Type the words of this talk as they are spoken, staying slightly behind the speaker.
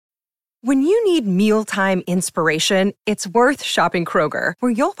When you need mealtime inspiration, it's worth shopping Kroger,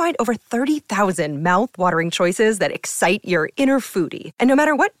 where you'll find over 30,000 mouth-watering choices that excite your inner foodie. And no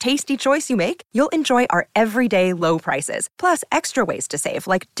matter what tasty choice you make, you'll enjoy our everyday low prices, plus extra ways to save,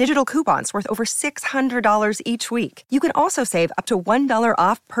 like digital coupons worth over $600 each week. You can also save up to $1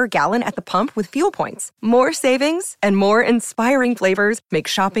 off per gallon at the pump with fuel points. More savings and more inspiring flavors make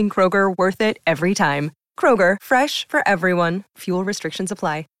shopping Kroger worth it every time. Kroger, fresh for everyone. Fuel restrictions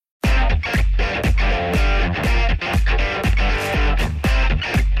apply.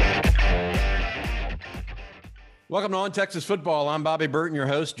 Welcome to On Texas Football. I'm Bobby Burton, your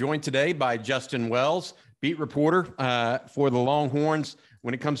host, joined today by Justin Wells, beat reporter for the Longhorns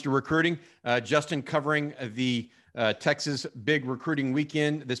when it comes to recruiting. Justin, covering the Texas big recruiting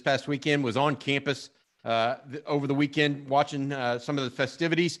weekend this past weekend, was on campus over the weekend watching some of the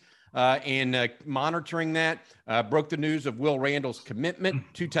festivities and monitoring that. Broke the news of Will Randall's commitment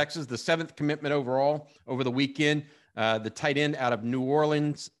to Texas, the 7th commitment overall over the weekend. The tight end out of New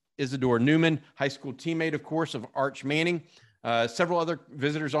Orleans, Isidore Newman, high school teammate, of course, of Arch Manning. Several other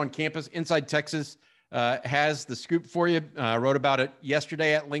visitors on campus. Inside Texas has the scoop for you. Wrote about it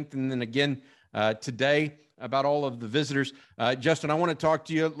yesterday at length and then again today about all of the visitors. Justin, I want to talk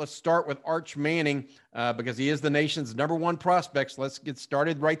to you. Let's start with Arch Manning because he is the nation's #1 prospect. So let's get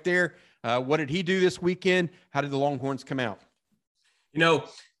started right there. What did he do this weekend? How did the Longhorns come out?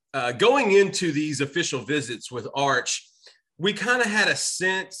 Going into these official visits with Arch, we kind of had a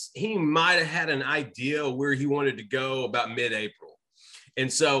sense he might have had an idea where he wanted to go about mid-April.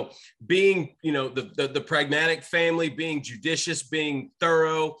 And so being, the pragmatic family, being judicious, being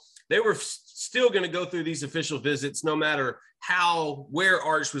thorough, they were still going to go through these official visits, no matter where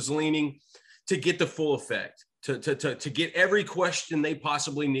Arch was leaning, to get the full effect, to get every question they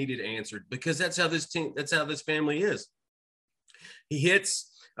possibly needed answered, because that's how this family is. He hits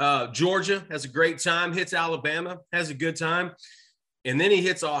Georgia, has a great time, hits Alabama, has a good time, and then he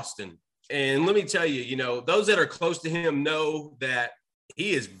hits Austin. And let me tell you, those that are close to him know that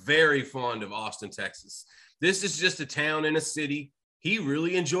he is very fond of Austin, Texas. This is just a town and a city he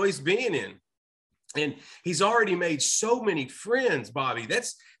really enjoys being in. And he's already made so many friends, Bobby.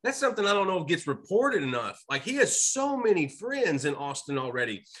 That's something I don't know if gets reported enough. Like, he has so many friends in Austin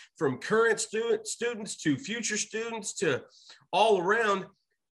already, from current students to future students to all around.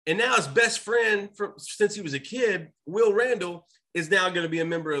 And now his best friend since he was a kid, Will Randall, is now going to be a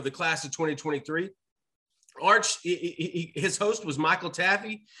member of the class of 2023. Arch, his host was Michael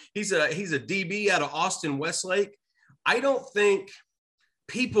Taffy. He's a DB out of Austin Westlake. I don't think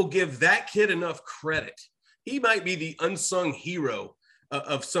people give that kid enough credit. He might be the unsung hero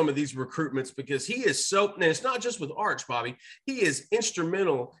of some of these recruitments, because he is so, and it's not just with Arch, Bobby. He is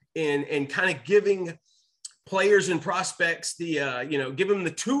instrumental in kind of giving players and prospects give them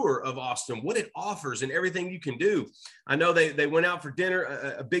the tour of Austin, what it offers and everything you can do. I know they went out for dinner,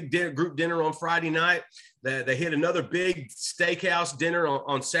 a big group dinner on Friday night. They hit another big steakhouse dinner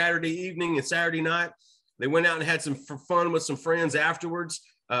on Saturday evening and Saturday night. They went out and had some fun with some friends afterwards.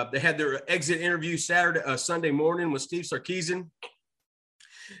 They had their exit interview Sunday morning with Steve Sarkisian.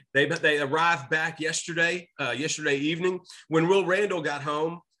 They arrived back yesterday evening. When Will Randall got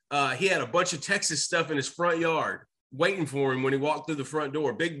home, he had a bunch of Texas stuff in his front yard waiting for him when he walked through the front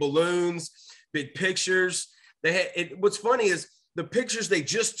door. Big balloons, big pictures. What's funny is the pictures they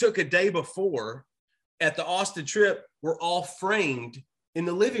just took a day before at the Austin trip were all framed in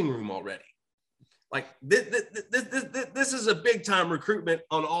the living room already. Like, this is a big time recruitment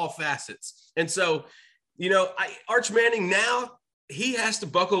on all facets. And so, Arch Manning now, he has to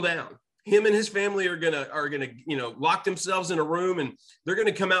buckle down. Him and his family are gonna lock themselves in a room, and they're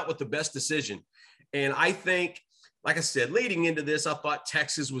gonna come out with the best decision. And I think, like I said, leading into this, I thought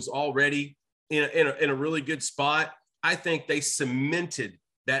Texas was already in a really good spot. I think they cemented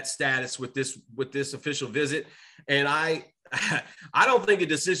that status with this official visit, and I don't think a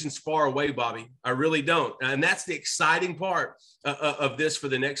decision's far away, Bobby. I really don't, and that's the exciting part of this for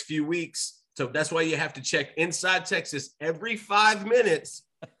the next few weeks. So that's why you have to check Inside Texas every 5 minutes.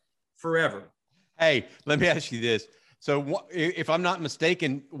 Forever. Hey, let me ask you this. So if I'm not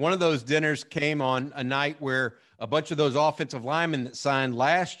mistaken, one of those dinners came on a night where a bunch of those offensive linemen that signed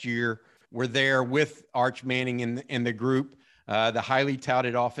last year were there with Arch Manning in the group, the highly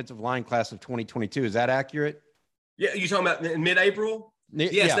touted offensive line class of 2022. Is that accurate? Yeah. You talking about in mid-April?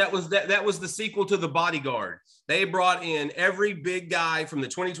 Yes, yeah. That was the sequel to The Bodyguard. They brought in every big guy from the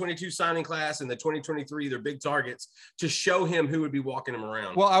 2022 signing class and the 2023, their big targets, to show him who would be walking him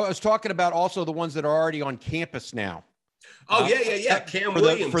around. Well, I was talking about also the ones that are already on campus now. Oh, yeah. Cam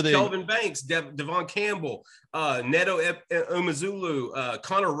Williams, Kelvin Banks, Devon Campbell, Neto Umazulu,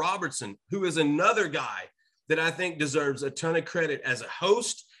 Connor Robertson, who is another guy that I think deserves a ton of credit as a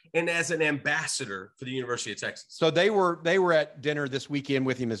host and as an ambassador for the University of Texas. So they were at dinner this weekend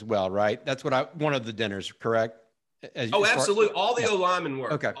with him as well, right? That's one of the dinners, correct? Absolutely. All the O-linemen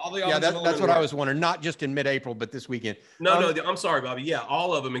were. Okay. All the that's what I was wondering. Not just in mid-April, but this weekend. No, I'm sorry, Bobby. Yeah,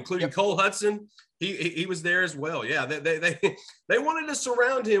 all of them, including Cole Hudson. He was there as well. Yeah, they wanted to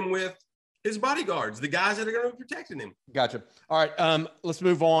surround him with his bodyguards, the guys that are going to be protecting him. Gotcha. All right, let's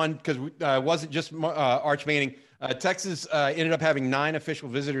move on because it wasn't just Arch Manning. Texas ended up having 9 official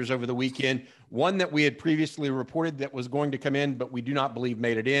visitors over the weekend. One that we had previously reported that was going to come in, but we do not believe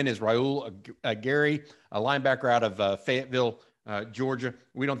made it in, is Raul Gary, a linebacker out of Fayetteville, Georgia.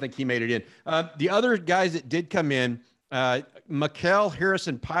 We don't think he made it in. The other guys that did come in, Mikel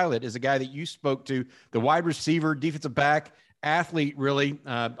Harrison-Pilot is a guy that you spoke to, the wide receiver, defensive back, athlete, really,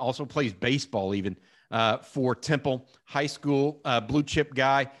 also plays baseball even for Temple High School, blue chip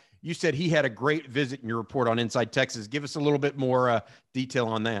guy. You said he had a great visit in your report on Inside Texas. Give us a little bit more detail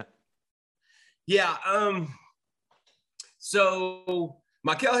on that. Yeah. So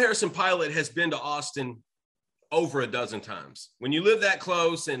Mikel Harrison-Pilot has been to Austin over a dozen times. When you live that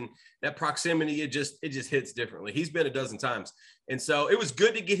close and that proximity, it just hits differently. He's been a dozen times. And so it was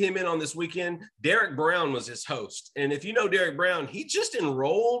good to get him in on this weekend. Derek Brown was his host. And if you know Derek Brown, he just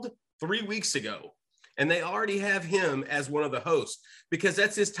enrolled 3 weeks ago. And they already have him as one of the hosts because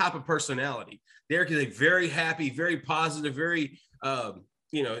that's his type of personality. Derek is a very happy, very positive, very,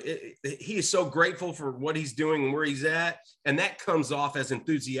 he is so grateful for what he's doing and where he's at. And that comes off as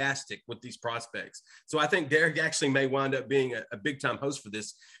enthusiastic with these prospects. So I think Derek actually may wind up being a big time host for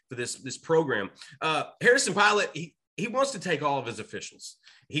this program. Harrison-Pilot, he wants to take all of his officials.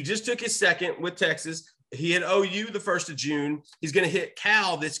 He just took his second with Texas. He had OU the 1st of June. He's going to hit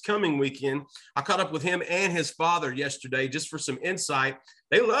Cal this coming weekend. I caught up with him and his father yesterday just for some insight.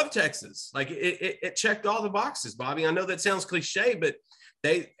 They love Texas. Like it checked all the boxes, Bobby. I know that sounds cliche, but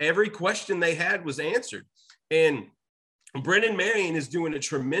every question they had was answered. And Brennan Marion is doing a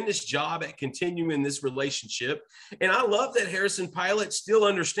tremendous job at continuing this relationship. And I love that Harrison-Pilot still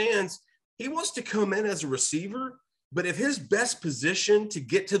understands he wants to come in as a receiver, but if his best position to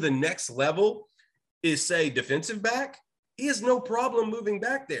get to the next level is, say, defensive back, he has no problem moving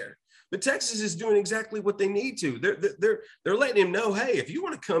back there. But Texas is doing exactly what they need to. They're letting him know, hey, if you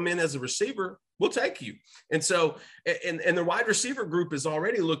want to come in as a receiver, we'll take you. And so, and the wide receiver group is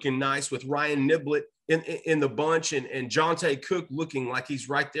already looking nice with Ryan Niblett in the bunch and Jonte Cook looking like he's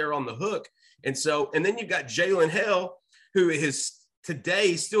right there on the hook. And so, and then you've got Jalen Hell, who is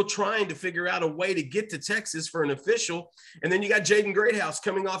today still trying to figure out a way to get to Texas for an official. And then you got Jaden Greathouse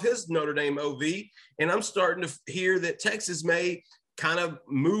coming off his Notre Dame OV. And I'm starting to hear that Texas may kind of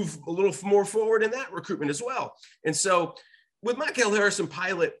move a little more forward in that recruitment as well. And so with Mikel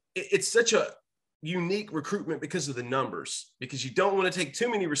Harrison-Pilot, it's such a unique recruitment because of the numbers, because you don't want to take too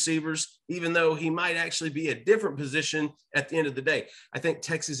many receivers, even though he might actually be a different position at the end of the day. I think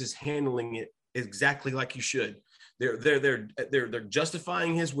Texas is handling it exactly like you should. They're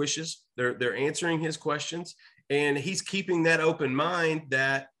justifying his wishes. They're answering his questions, and he's keeping that open mind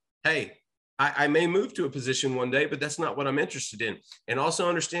that, hey, I may move to a position one day, but that's not what I'm interested in. And also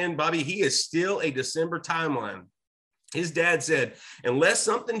understand, Bobby, he is still a December timeline. His dad said, unless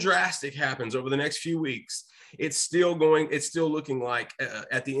something drastic happens over the next few weeks, it's still looking like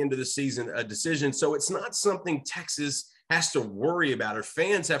at the end of the season, a decision. So it's not something Texas has to worry about or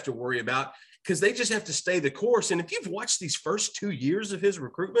fans have to worry about, because they just have to stay the course. And if you've watched these first 2 years of his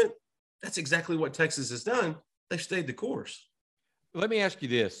recruitment, that's exactly what Texas has done. They've stayed the course. Let me ask you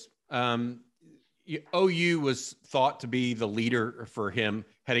this. OU was thought to be the leader for him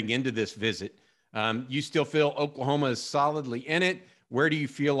heading into this visit. You still feel Oklahoma is solidly in it? Where do you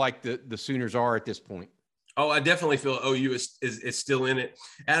feel like the Sooners are at this point? Oh, I definitely feel OU is still in it.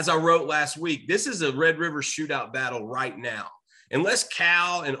 As I wrote last week, this is a Red River shootout battle right now. Unless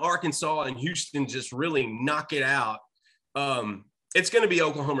Cal and Arkansas and Houston just really knock it out, it's going to be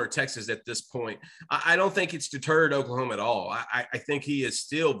Oklahoma or Texas at this point. I don't think it's deterred Oklahoma at all. I think he is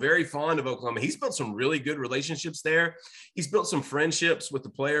still very fond of Oklahoma. He's built some really good relationships there. He's built some friendships with the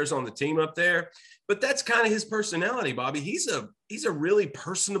players on the team up there. But that's kind of his personality, Bobby. He's a really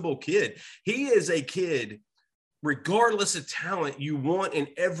personable kid. He is a kid regardless of talent, you want in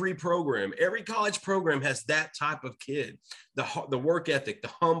every program. Every college program has that type of kid, the work ethic,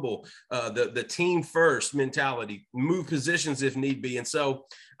 the humble, the team first mentality, move positions if need be. And so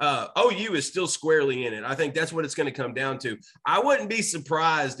OU is still squarely in it. I think that's what it's going to come down to. I wouldn't be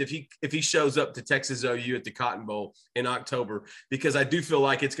surprised if he shows up to Texas OU at the Cotton Bowl in October, because I do feel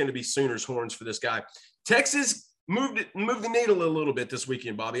like it's going to be Sooners horns for this guy. Texas moved the needle a little bit this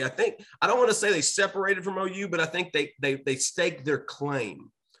weekend, Bobby. I don't want to say they separated from OU, but I think they staked their claim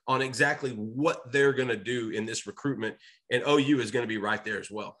on exactly what they're going to do in this recruitment, and OU is going to be right there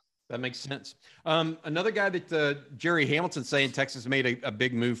as well. That makes sense. Another guy that Jerry Hamilton's saying Texas made a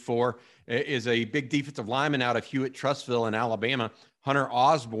big move for is a big defensive lineman out of Hewitt-Trussville in Alabama, Hunter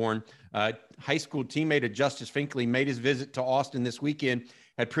Osborne. High school teammate of Justice Finkley made his visit to Austin this weekend,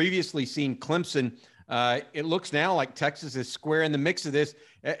 had previously seen Clemson. It looks now like Texas is square in the mix of this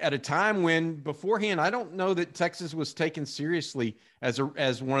at a time when beforehand, I don't know that Texas was taken seriously as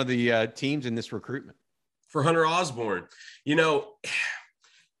one of the teams in this recruitment. For Hunter Osborne,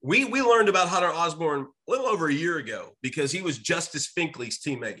 we learned about Hunter Osborne a little over a year ago because he was Justice Finkley's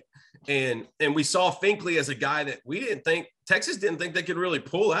teammate. And we saw Finkley as a guy that Texas didn't think they could really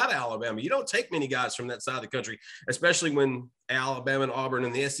pull out of Alabama. You don't take many guys from that side of the country, especially when Alabama and Auburn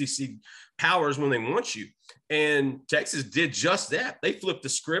and the SEC powers when they want you. And Texas did just that. They flipped the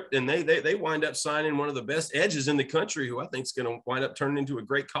script, and they wind up signing one of the best edges in the country, who I think is going to wind up turning into a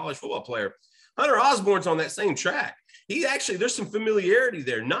great college football player. Hunter Osborne's on that same track. There's some familiarity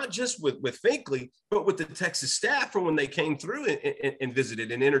there, not just with Finkley, but with the Texas staff from when they came through and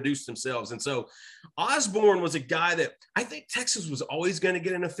visited and introduced themselves. And so Osborne was a guy that I think Texas was always going to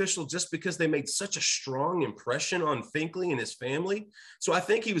get an official just because they made such a strong impression on Finkley and his family. So I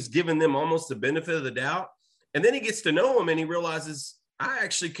think he was giving them almost the benefit of the doubt. And then he gets to know him and he realizes, I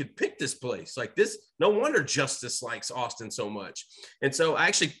actually could pick this place like this. No wonder Justice likes Austin so much. And so I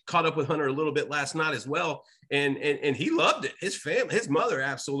actually caught up with Hunter a little bit last night as well. And he loved it. His family, his mother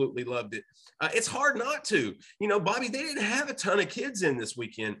absolutely loved it. It's hard not to, Bobby, they didn't have a ton of kids in this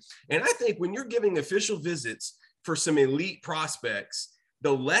weekend. And I think when you're giving official visits for some elite prospects,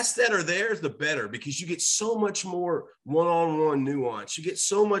 the less that are there, the better, because you get so much more one-on-one nuance. You get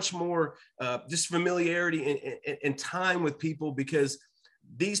so much more just familiarity and time with people, because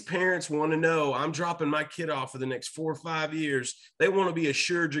these parents want to know, I'm dropping my kid off for the next 4 or 5 years. They want to be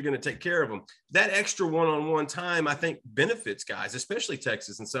assured you're going to take care of them. That extra one-on-one time, I think, benefits guys, especially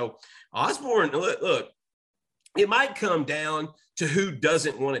Texas. And so Osborne, look, it might come down to who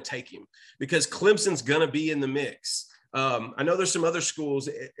doesn't want to take him, because Clemson's going to be in the mix. I know there's some other schools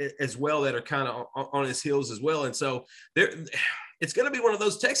as well that are kind of on his heels as well. And so it's going to be one of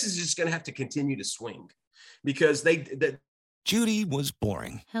those. Texas is just going to have to continue to swing, because Judy was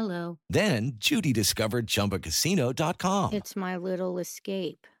boring. Hello. Then Judy discovered ChumbaCasino.com. It's my little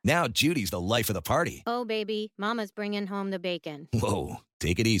escape. Now Judy's the life of the party. Oh, baby, mama's bringing home the bacon. Whoa,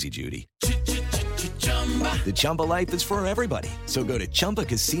 take it easy, Judy. The Chumba life is for everybody. So go to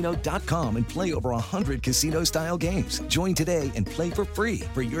ChumbaCasino.com and play over 100 casino-style games. Join today and play for free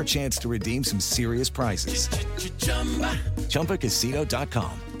for your chance to redeem some serious prizes.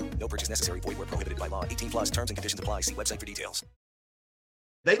 ChumbaCasino.com. No purchase necessary. Void where prohibited by law. 18+ terms and conditions apply. See website for details.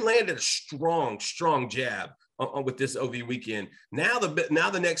 They landed a strong jab with this OV weekend. Now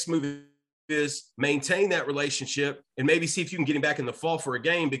the next move is maintain that relationship and maybe see if you can get him back in the fall for a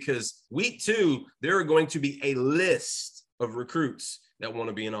game, because week 2, there are going to be a list of recruits that want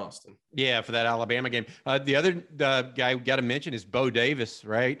to be in Austin. Yeah, for that Alabama game. The other guy we got to mention is Bo Davis,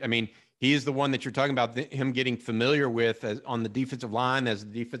 right? I mean, he is the one that you're talking about, him getting familiar with on the defensive line as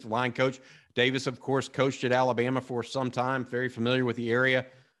the defensive line coach. Davis, of course, coached at Alabama for some time, very familiar with the area.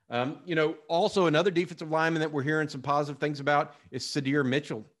 Also another defensive lineman that we're hearing some positive things about is Sadir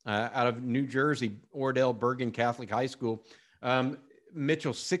Mitchell out of New Jersey, Ordell Bergen Catholic High School.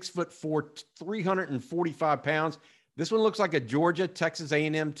 Mitchell, 6'4", 345 pounds. This one looks like a Georgia, Texas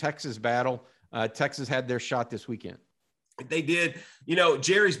A&M, Texas battle. Texas had their shot this weekend. They did.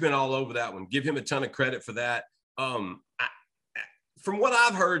 Jerry's been all over that one. Give him a ton of credit for that. From what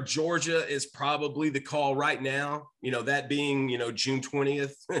I've heard, Georgia is probably the call right now, that being, June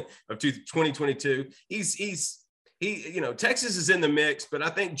 20th of 2022. Texas is in the mix, but I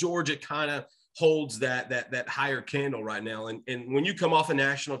think Georgia kind of holds that higher candle right now. And when you come off a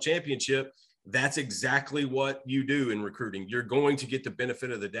national championship, that's exactly what you do in recruiting. You're going to get the benefit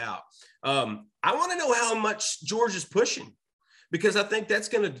of the doubt. I want to know how much Georgia's pushing, because I think that's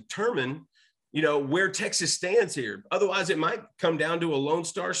going to determine, where Texas stands here. Otherwise, it might come down to a Lone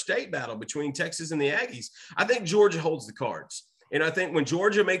Star State battle between Texas and the Aggies. I think Georgia holds the cards. And I think when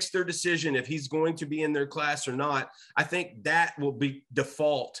Georgia makes their decision, if he's going to be in their class or not, I think that will be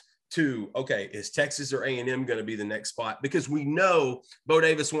default to, okay, is Texas or A&M going to be the next spot? Because we know Bo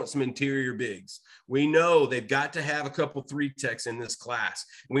Davis wants some interior bigs. We know they've got to have a couple 3-techs in this class.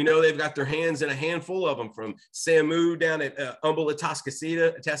 We know they've got their hands in a handful of them, from Samu down at Humble at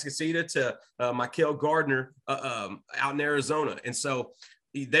Atascocita to Michael Gardner out in Arizona. And so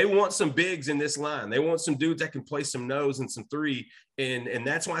they want some bigs in this line. They want some dudes that can play some nose and some 3. And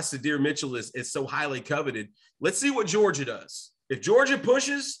that's why Sadir Mitchell is so highly coveted. Let's see what Georgia does. If Georgia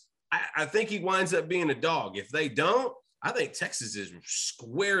pushes, I think he winds up being a dog. If they don't, I think Texas is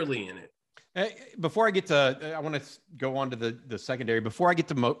squarely in it. Before I get to, I want to go on to the secondary. Before I get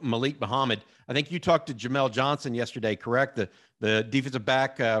to Malik Muhammad, I think you talked to Jamel Johnson yesterday, correct? The defensive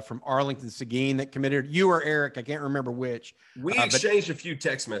back from Arlington Seguin that committed. You or Eric, I can't remember which. We exchanged a few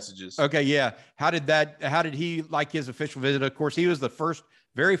text messages. Okay, yeah. How did he like his official visit? Of course, he was the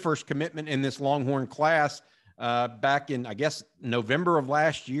very first commitment in this Longhorn class back in, I guess, November of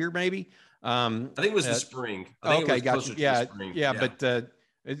last year, maybe. I think it was the spring. Okay, gotcha. Yeah, but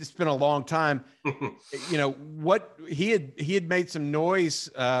it's been a long time. You know what, he had made some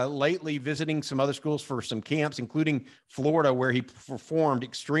noise lately, visiting some other schools for some camps, including Florida, where he performed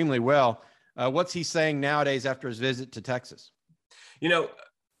extremely well. What's he saying nowadays after his visit to Texas? You know,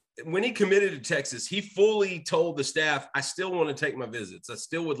 when he committed to Texas, he fully told the staff, I still want to take my visits. I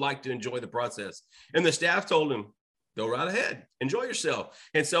still would like to enjoy the process. And the staff told him, go right ahead, enjoy yourself.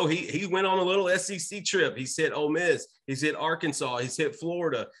 And so he went on a little SEC trip. He's hit Ole Miss, he's hit Arkansas, he's hit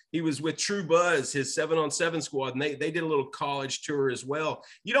Florida. He was with True Buzz, his 7-on-7 squad, and they did a little college tour as well.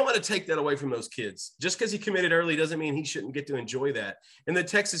 You don't want to take that away from those kids. Just because he committed early doesn't mean he shouldn't get to enjoy that. And the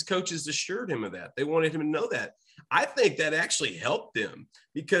Texas coaches assured him of that. They wanted him to know that. I think that actually helped them,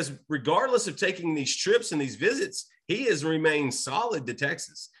 because regardless of taking these trips and these visits, he has remained solid to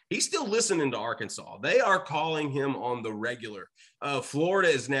Texas. He's still listening to Arkansas. They are calling him on the regular. Florida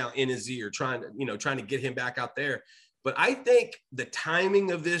is now in his ear, trying to get him back out there. But I think the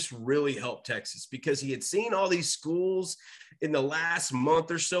timing of this really helped Texas, because he had seen all these schools in the last month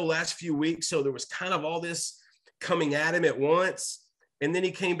or so, last few weeks. So there was kind of all this coming at him at once. And then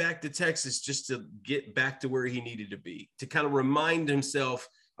he came back to Texas just to get back to where he needed to be, to kind of remind himself,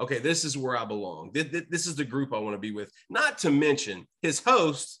 okay, this is where I belong. This is the group I want to be with. Not to mention his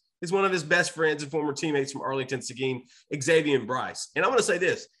host is one of his best friends and former teammates from Arlington Seguin, Xavier Bryce. And I want to say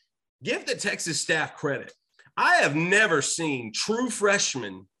this, give the Texas staff credit. I have never seen true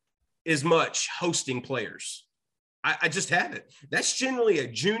freshmen as much hosting players. I just haven't. That's generally a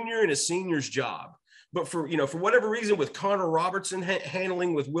junior and a senior's job. But for whatever reason, with Connor Robertson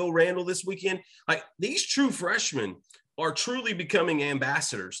handling with Will Randall this weekend, like, these true freshmen are truly becoming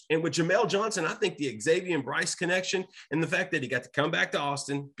ambassadors. And with Jamel Johnson, I think the Xavier and Bryce connection, and the fact that he got to come back to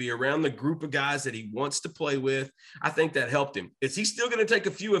Austin, be around the group of guys that he wants to play with, I think that helped him. Is he still going to take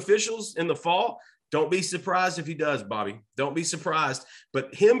a few officials in the fall? Don't be surprised if he does, Bobby. Don't be surprised.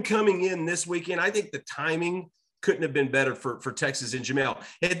 But him coming in this weekend, I think the timing couldn't have been better for Texas and Jamel.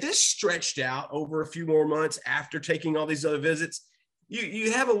 Had this stretched out over a few more months after taking all these other visits,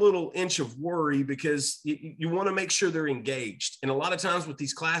 you have a little inch of worry, because you want to make sure they're engaged. And a lot of times with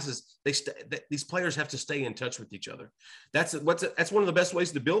these classes, these players have to stay in touch with each other. That's one of the best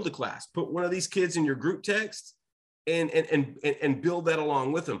ways to build a class. Put one of these kids in your group text and build that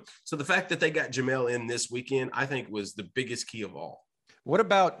along with them. So the fact that they got Jamel in this weekend, I think, was the biggest key of all. What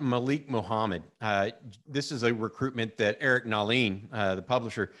about Malik Muhammad? This is a recruitment that Eric Nahlin, the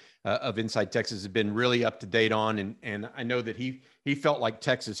publisher of Inside Texas, has been really up to date on. And I know that he felt like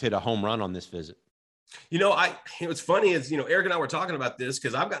Texas hit a home run on this visit. What's funny is, Eric and I were talking about this,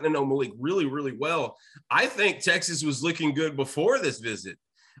 because I've gotten to know Malik really, really well. I think Texas was looking good before this visit.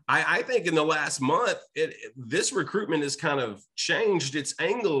 I think in the last month, this recruitment has kind of changed its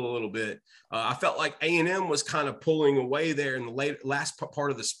angle a little bit. I felt like A&M was kind of pulling away there in the last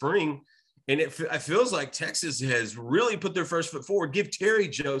part of the spring. And it feels like Texas has really put their first foot forward. Give Terry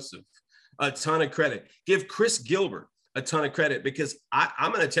Joseph a ton of credit. Give Chris Gilbert a ton of credit, because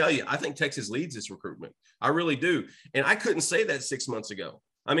I'm going to tell you, I think Texas leads this recruitment. I really do. And I couldn't say that 6 months ago.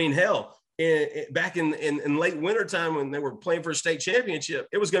 I mean, hell, back in late wintertime when they were playing for a state championship,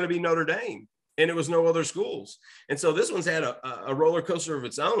 it was going to be Notre Dame, and it was no other schools. And so this one's had a roller coaster of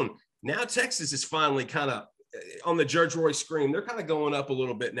its own. Now Texas is finally kind of on the Judge Roy screen. They're kind of going up a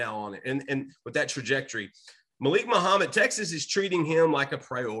little bit now on it. And with that trajectory, Malik Muhammad, Texas is treating him like a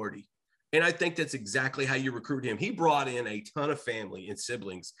priority. And I think that's exactly how you recruit him. He brought in a ton of family and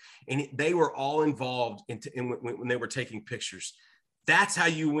siblings, and they were all involved when they were taking pictures. That's how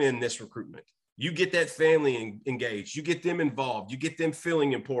you win this recruitment. You get that family engaged, you get them involved, you get them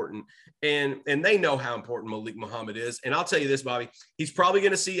feeling important. And they know how important Malik Muhammad is. And I'll tell you this, Bobby, he's still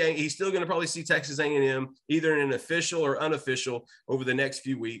going to probably see Texas A&M either in an official or unofficial over the next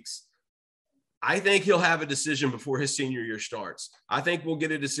few weeks. I think he'll have a decision before his senior year starts. I think we'll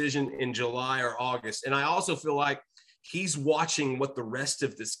get a decision in July or August. And I also feel like he's watching what the rest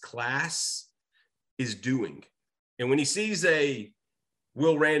of this class is doing. And when he sees a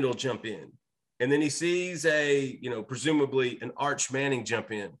Will Randall jump in, and then he sees presumably an Arch Manning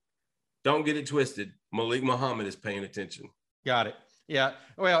jump in, don't get it twisted. Malik Muhammad is paying attention. Got it. Yeah.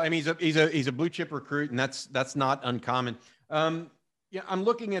 Well, I mean, he's a blue chip recruit, and that's not uncommon. Yeah, I'm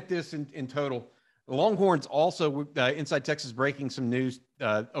looking at this in total. The Longhorns also, Inside Texas breaking some news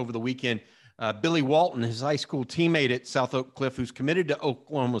over the weekend. Billy Walton, his high school teammate at South Oak Cliff, who's committed to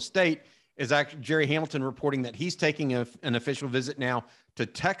Oklahoma State, is actually Jerry Hamilton reporting that he's taking an official visit now to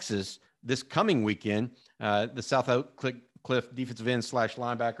Texas this coming weekend. The South Oak Cliff defensive end /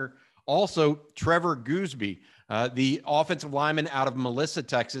 linebacker. Also, Trevor Gooseby, the offensive lineman out of Melissa,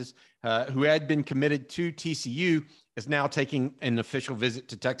 Texas, who had been committed to TCU, is now taking an official visit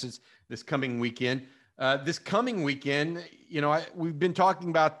to Texas this coming weekend. We've been talking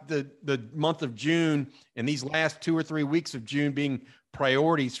about the month of June and these last 2 or 3 weeks of June being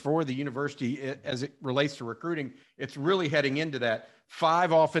priorities for the university as it relates to recruiting. It's really heading into that.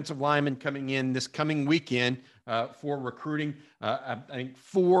 5 offensive linemen coming in this coming weekend for recruiting. I think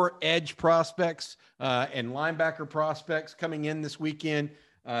 4 edge prospects and linebacker prospects coming in this weekend.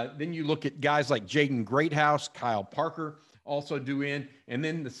 Then you look at guys like Jaden Greathouse, Kyle Parker also due in, and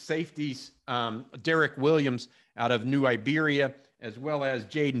then the safeties, Derek Williams out of New Iberia, as well as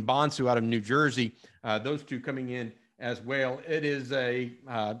Jaden Bonsu out of New Jersey. Those 2 coming in as well. It is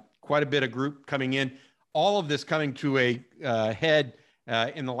quite a bit of group coming in. All of this coming to a head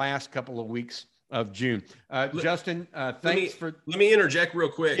in the last couple of weeks of June. Justin, thanks for. Let me interject real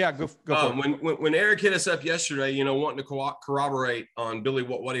quick. Yeah, go for it. When Eric hit us up yesterday, wanting to corroborate on Billy,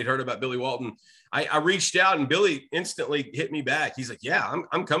 what he'd heard about Billy Walton, I reached out and Billy instantly hit me back. He's like, "Yeah,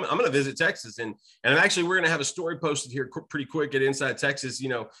 I'm coming. I'm going to visit Texas, and actually we're going to have a story posted here pretty quick at Inside Texas."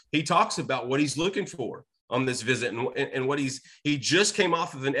 He talks about what he's looking for on this visit and what he just came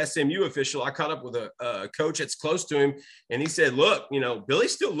off of an SMU official. I caught up with a coach that's close to him, and he said, "Look,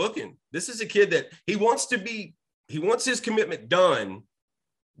 Billy's still looking. This is a kid that he wants his commitment done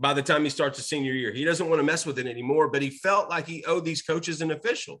by the time he starts his senior year. He doesn't want to mess with it anymore, but he felt like he owed these coaches an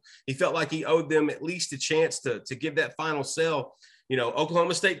official. He felt like he owed them at least a chance to give that final sell.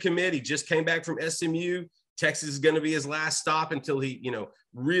 Oklahoma State commit, he just came back from SMU. Texas is going to be his last stop until he,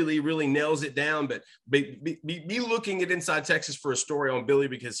 really, really nails it down. But be looking at Inside Texas for a story on Billy,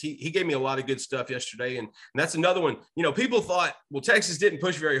 because he gave me a lot of good stuff yesterday. And that's another one. People thought, well, Texas didn't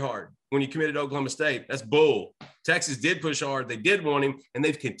push very hard when he committed to Oklahoma State. That's bull. Texas did push hard. They did want him, and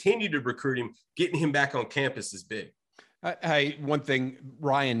they've continued to recruit him. Getting him back on campus is big. Hey, one thing,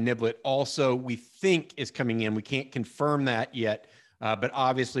 Ryan Niblett also, we think, is coming in. We can't confirm that yet. But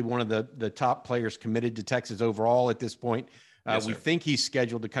obviously one of the top players committed to Texas overall at this point. Yes, we think he's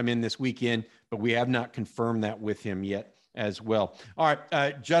scheduled to come in this weekend, but we have not confirmed that with him yet as well. All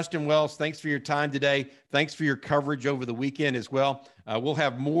right, Justin Wells, thanks for your time today. Thanks for your coverage over the weekend as well. We'll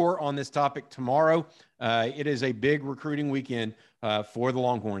have more on this topic tomorrow. It is a big recruiting weekend for the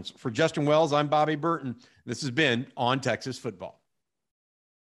Longhorns. For Justin Wells, I'm Bobby Burton. This has been On Texas Football.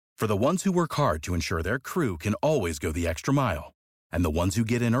 For the ones who work hard to ensure their crew can always go the extra mile, and the ones who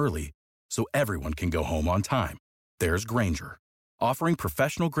get in early so everyone can go home on time, there's Grainger, offering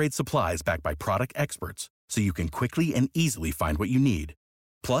professional-grade supplies backed by product experts so you can quickly and easily find what you need.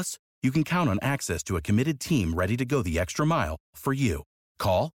 Plus, you can count on access to a committed team ready to go the extra mile for you.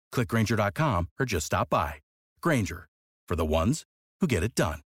 Call, click Grainger.com, or just stop by. Grainger, for the ones who get it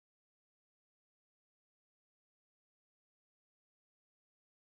done.